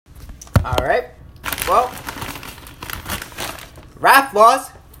Alright. Well, rap laws.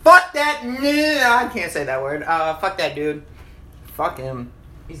 Fuck that. I can't say that word. Fuck that dude. Fuck him.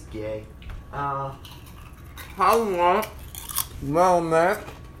 He's gay. How long? Well, man.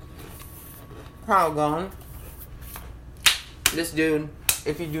 How gone? This dude,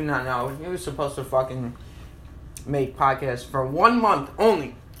 if you do not know, he was supposed to fucking make podcasts for 1 month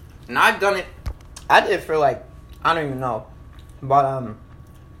only. And I've done it. I did it for I don't even know. But,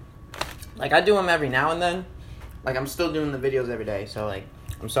 I do them every now and then. I'm still doing the videos every day. So,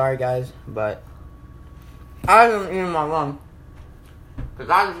 I'm sorry, guys. But I haven't eaten my lunch. Because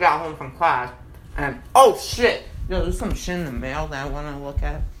I just got home from class. And, oh, shit. Yo, there's some shit in the mail that I want to look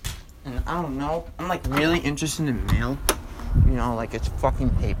at. And I don't know. I'm, really interested in mail. You know, it's fucking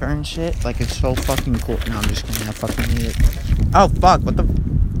paper and shit. It's so fucking cool. No, I'm just kidding. I fucking need it. Oh, fuck. What the...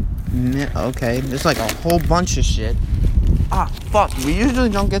 Okay. There's, a whole bunch of shit. Ah, fuck. We usually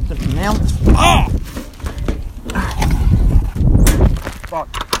don't get the mail. Oh! Fuck.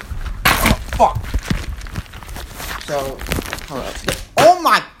 Oh, fuck. So, hold on. Oh,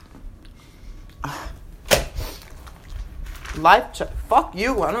 my... Fuck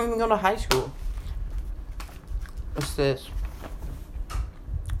you. I don't even go to high school. What's this?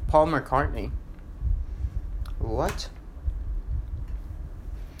 Paul McCartney. What?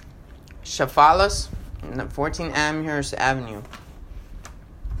 Shafalas, 14 Amherst Avenue.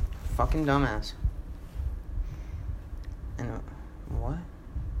 Fucking dumbass. And what?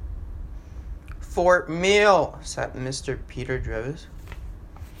 Fort Mill. Is that Mr. Peter Drevis?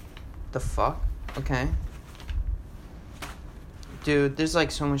 The fuck? Okay. Dude, there's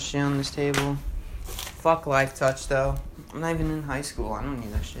so much shit on this table. Fuck Life Touch though. I'm not even in high school. I don't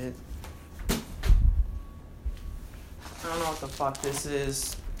need that shit. I don't know what the fuck this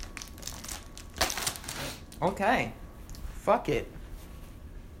is. Okay. Fuck it.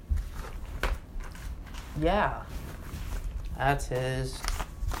 Yeah. That's his.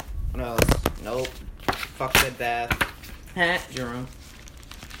 What else? Nope. Fuck Bed Bath. Jerome.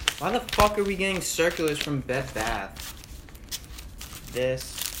 Why the fuck are we getting circulars from Bed Bath?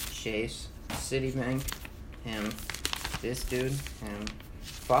 This. Chase. Citibank. Him. This dude. Him.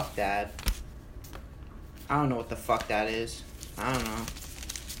 Fuck that. I don't know what the fuck that is. I don't know.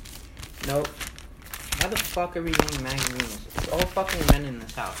 Nope. Why the fuck are we getting magazines? It's all fucking men in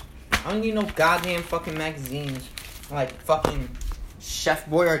this house. I don't need no goddamn fucking magazines. Fucking Chef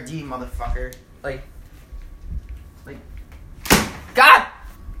Boyardee, motherfucker. God!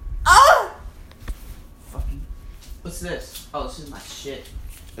 Ah! Fucking. What's this? Oh, this is my shit.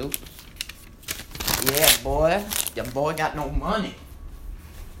 Oops. Yeah, boy. Your boy got no money.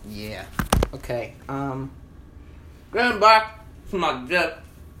 Yeah. Okay. Getting back to my dip.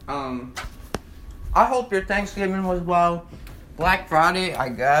 I hope your Thanksgiving was well. Black Friday, I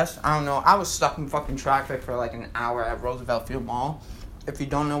guess. I don't know. I was stuck in fucking traffic for an hour at Roosevelt Field Mall. If you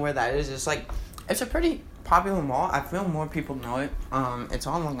don't know where that is, it's a pretty popular mall. I feel more people know it. It's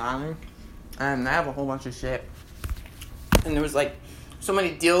on Long Island. And they have a whole bunch of shit. And there was so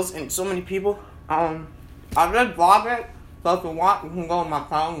many deals and so many people. I did vlog it. So if you want, you can go on my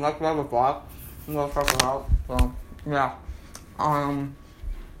channel. Let's have a vlog. You can go check it out. So, yeah.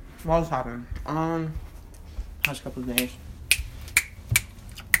 What was happening? Last couple of days.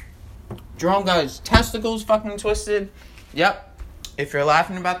 Jerome got his testicles fucking twisted. Yep. If you're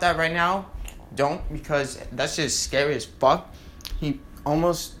laughing about that right now, don't, because that's just scary as fuck. He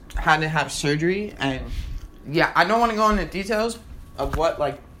almost had to have surgery, and yeah, I don't want to go into details of what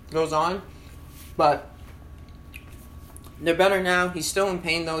goes on, but they're better now. He's still in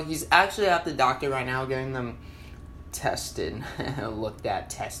pain though. He's actually at the doctor right now getting them tested. Looked at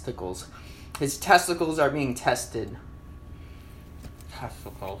testicles. His testicles are being tested.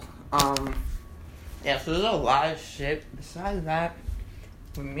 Testicles. Yeah, so there's a lot of shit. Besides that,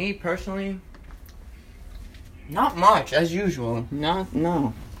 with me personally, not much, as usual. Not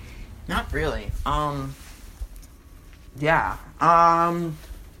really. Yeah.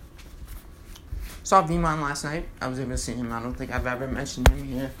 Saw V-Man last night. I was able to see him. I don't think I've ever mentioned him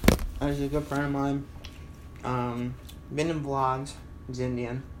here. He's a good friend of mine. Been in vlogs. He's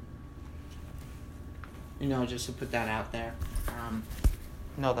Indian. Just to put that out there.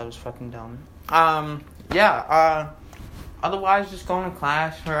 No, that was fucking dumb. Otherwise, just going to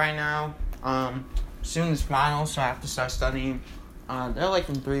class for right now. Soon is finals, so I have to start studying. They're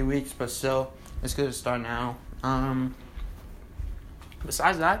in 3 weeks, but still, it's good to start now.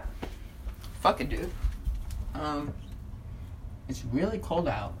 Besides that, fuck it, dude. It's really cold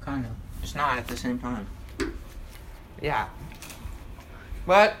out, kind of. It's not at the same time. Yeah.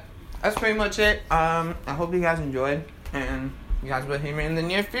 But that's pretty much it. I hope you guys enjoyed, and you guys will hear me in the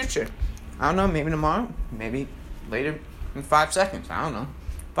near future. I don't know, maybe tomorrow. Maybe later in 5 seconds. I don't know.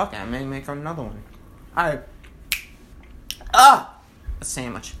 Fuck it, I may make another one. Alright. A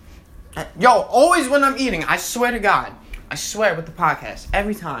sandwich. Yo, always when I'm eating, I swear to God. I swear with the podcast.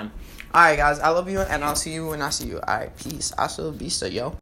 Every time. Alright, guys, I love you, and I'll see you when I see you. Alright, peace. Hasta la vista, yo.